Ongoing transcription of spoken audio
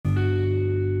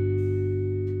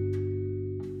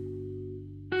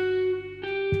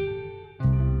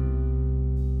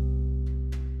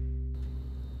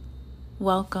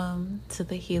Welcome to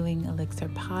the Healing Elixir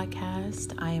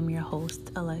podcast. I am your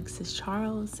host, Alexis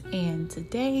Charles, and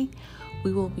today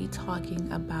we will be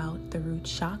talking about the root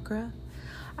chakra.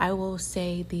 I will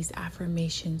say these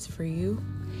affirmations for you,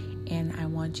 and I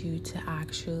want you to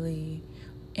actually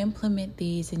implement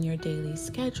these in your daily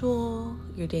schedule,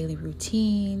 your daily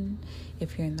routine.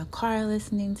 If you're in the car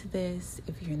listening to this,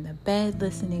 if you're in the bed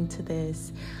listening to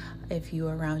this, if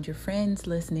you're around your friends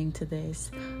listening to this,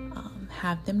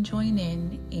 have them join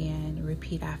in and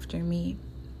repeat after me.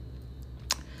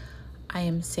 I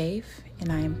am safe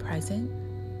and I am present.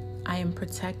 I am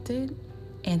protected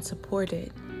and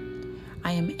supported.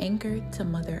 I am anchored to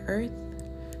Mother Earth.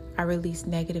 I release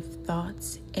negative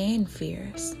thoughts and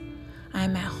fears. I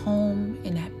am at home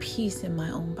and at peace in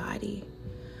my own body.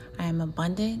 I am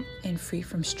abundant and free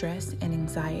from stress and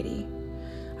anxiety.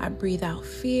 I breathe out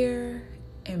fear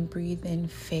and breathe in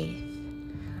faith.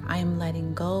 I am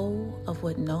letting go of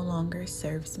what no longer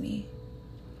serves me.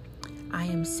 I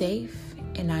am safe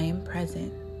and I am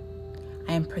present.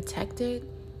 I am protected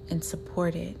and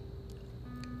supported.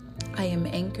 I am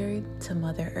anchored to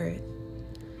Mother Earth.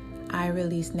 I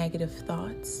release negative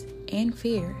thoughts and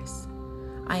fears.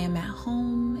 I am at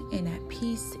home and at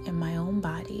peace in my own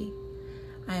body.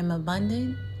 I am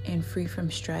abundant and free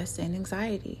from stress and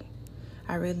anxiety.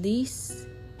 I release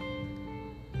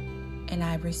and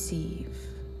I receive.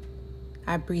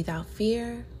 I breathe out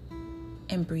fear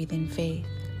and breathe in faith.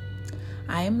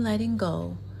 I am letting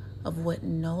go of what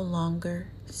no longer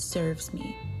serves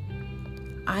me.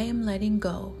 I am letting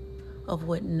go of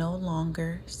what no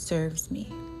longer serves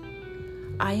me.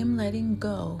 I am letting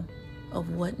go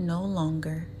of what no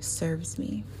longer serves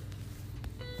me.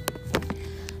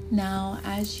 Now,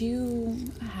 as you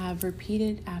have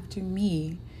repeated after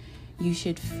me, you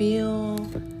should feel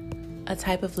a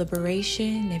type of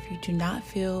liberation. If you do not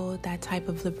feel that type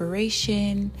of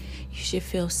liberation, you should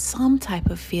feel some type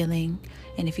of feeling.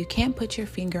 And if you can't put your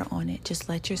finger on it, just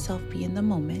let yourself be in the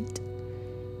moment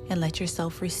and let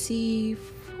yourself receive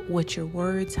what your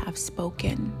words have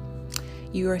spoken.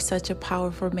 You are such a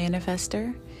powerful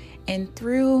manifester, and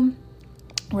through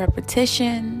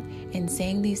repetition and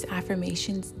saying these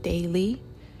affirmations daily,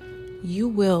 you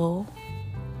will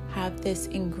have this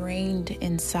ingrained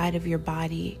inside of your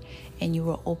body, and you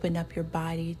will open up your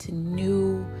body to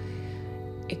new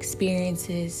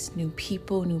experiences, new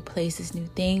people, new places, new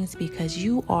things, because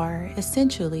you are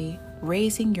essentially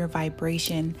raising your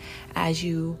vibration as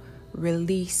you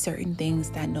release certain things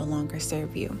that no longer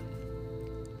serve you.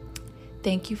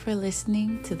 Thank you for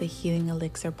listening to the Healing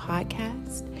Elixir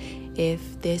podcast.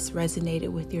 If this resonated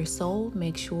with your soul,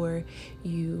 make sure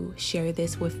you share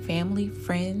this with family,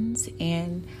 friends,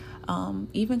 and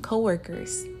even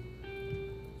coworkers.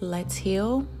 Let's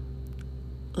heal.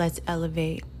 Let's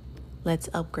elevate. Let's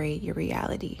upgrade your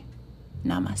reality.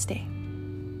 Namaste.